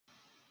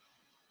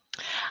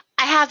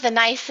have the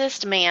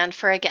nicest man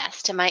for a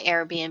guest in my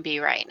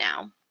Airbnb right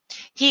now.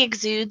 He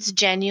exudes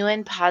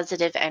genuine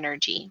positive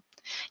energy.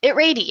 It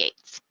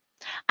radiates.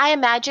 I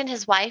imagine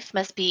his wife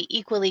must be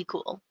equally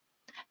cool.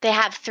 They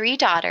have 3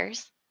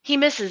 daughters. He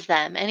misses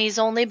them, and he's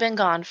only been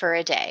gone for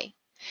a day.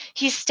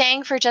 He's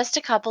staying for just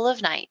a couple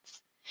of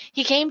nights.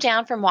 He came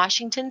down from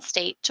Washington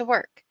State to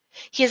work.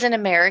 He is an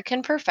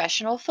American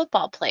professional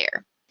football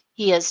player.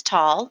 He is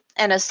tall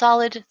and a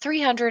solid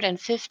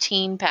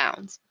 315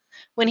 pounds.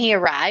 When he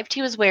arrived,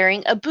 he was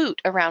wearing a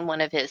boot around one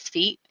of his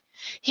feet.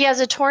 He has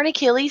a torn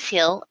Achilles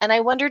heel, and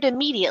I wondered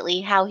immediately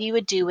how he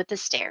would do with the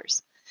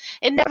stairs.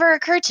 It never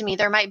occurred to me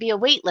there might be a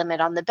weight limit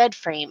on the bed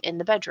frame in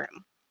the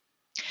bedroom.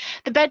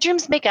 The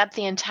bedrooms make up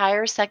the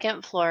entire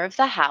second floor of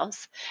the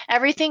house.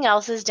 Everything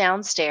else is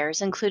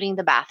downstairs, including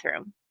the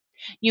bathroom.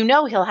 You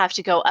know he'll have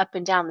to go up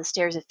and down the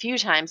stairs a few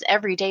times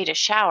every day to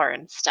shower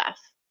and stuff.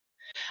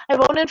 I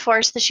won't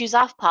enforce the shoes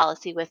off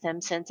policy with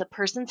him since a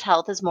person's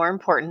health is more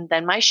important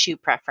than my shoe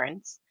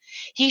preference.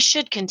 He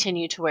should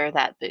continue to wear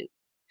that boot.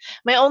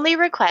 My only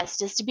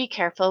request is to be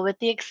careful with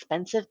the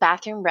expensive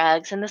bathroom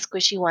rugs and the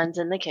squishy ones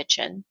in the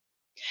kitchen.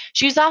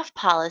 Shoes off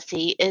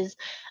policy is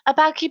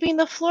about keeping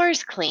the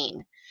floors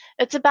clean.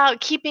 It's about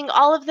keeping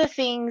all of the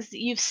things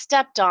you've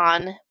stepped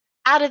on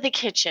out of the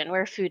kitchen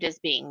where food is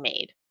being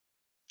made.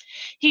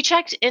 He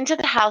checked into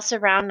the house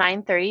around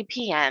 9:30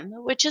 p.m.,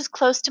 which is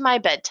close to my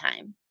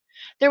bedtime.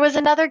 There was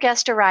another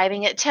guest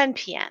arriving at 10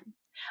 p.m.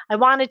 I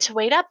wanted to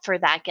wait up for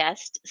that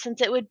guest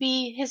since it would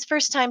be his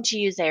first time to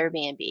use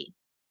Airbnb.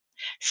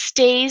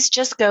 Stays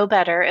just go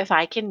better if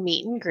I can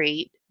meet and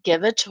greet,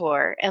 give a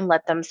tour, and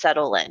let them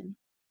settle in.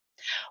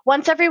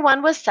 Once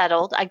everyone was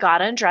settled, I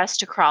got undressed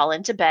to crawl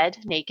into bed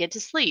naked to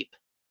sleep.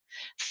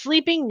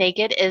 Sleeping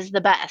naked is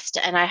the best,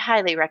 and I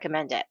highly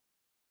recommend it.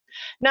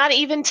 Not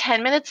even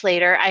 10 minutes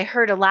later, I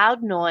heard a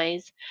loud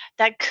noise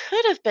that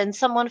could have been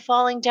someone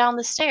falling down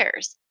the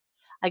stairs.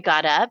 I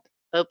got up,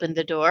 opened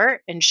the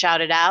door, and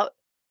shouted out,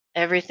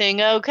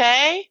 "Everything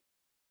okay?"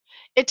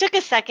 It took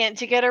a second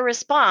to get a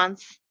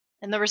response,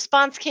 and the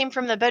response came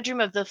from the bedroom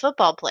of the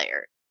football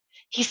player.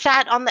 He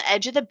sat on the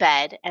edge of the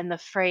bed, and the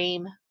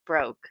frame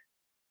broke.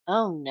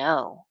 Oh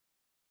no.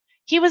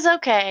 He was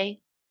okay.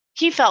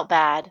 He felt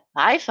bad.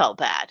 I felt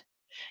bad.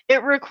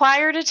 It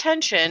required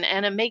attention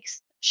and a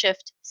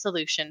makeshift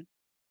solution.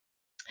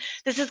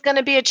 This is going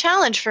to be a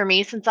challenge for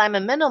me since I'm a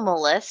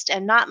minimalist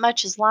and not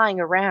much is lying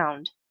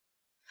around.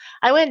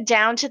 I went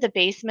down to the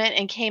basement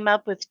and came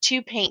up with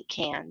 2 paint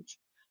cans.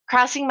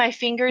 Crossing my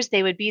fingers,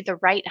 they would be the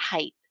right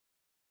height.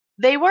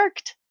 They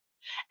worked.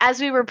 As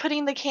we were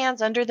putting the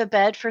cans under the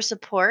bed for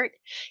support,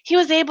 he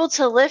was able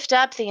to lift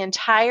up the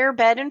entire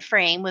bed and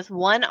frame with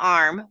one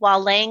arm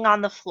while laying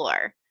on the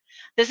floor.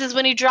 This is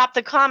when he dropped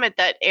the comment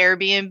that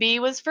Airbnb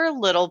was for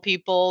little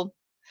people.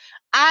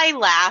 I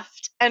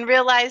laughed and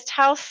realized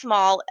how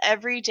small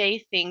everyday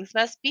things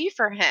must be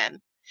for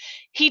him.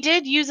 He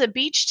did use a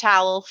beach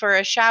towel for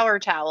a shower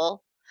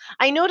towel.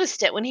 I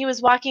noticed it when he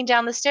was walking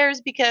down the stairs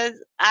because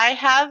I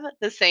have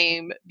the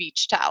same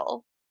beach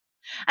towel.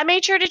 I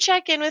made sure to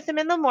check in with him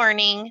in the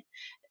morning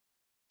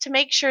to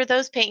make sure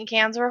those paint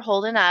cans were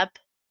holding up.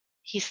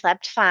 He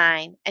slept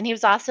fine, and he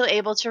was also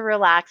able to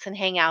relax and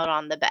hang out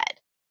on the bed.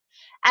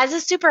 As a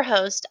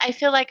superhost, I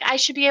feel like I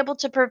should be able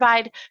to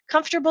provide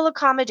comfortable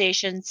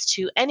accommodations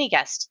to any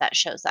guest that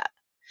shows up.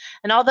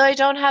 And although I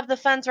don't have the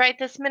funds right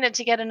this minute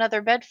to get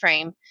another bed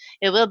frame,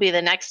 it will be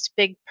the next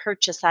big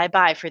purchase I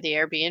buy for the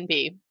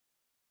Airbnb.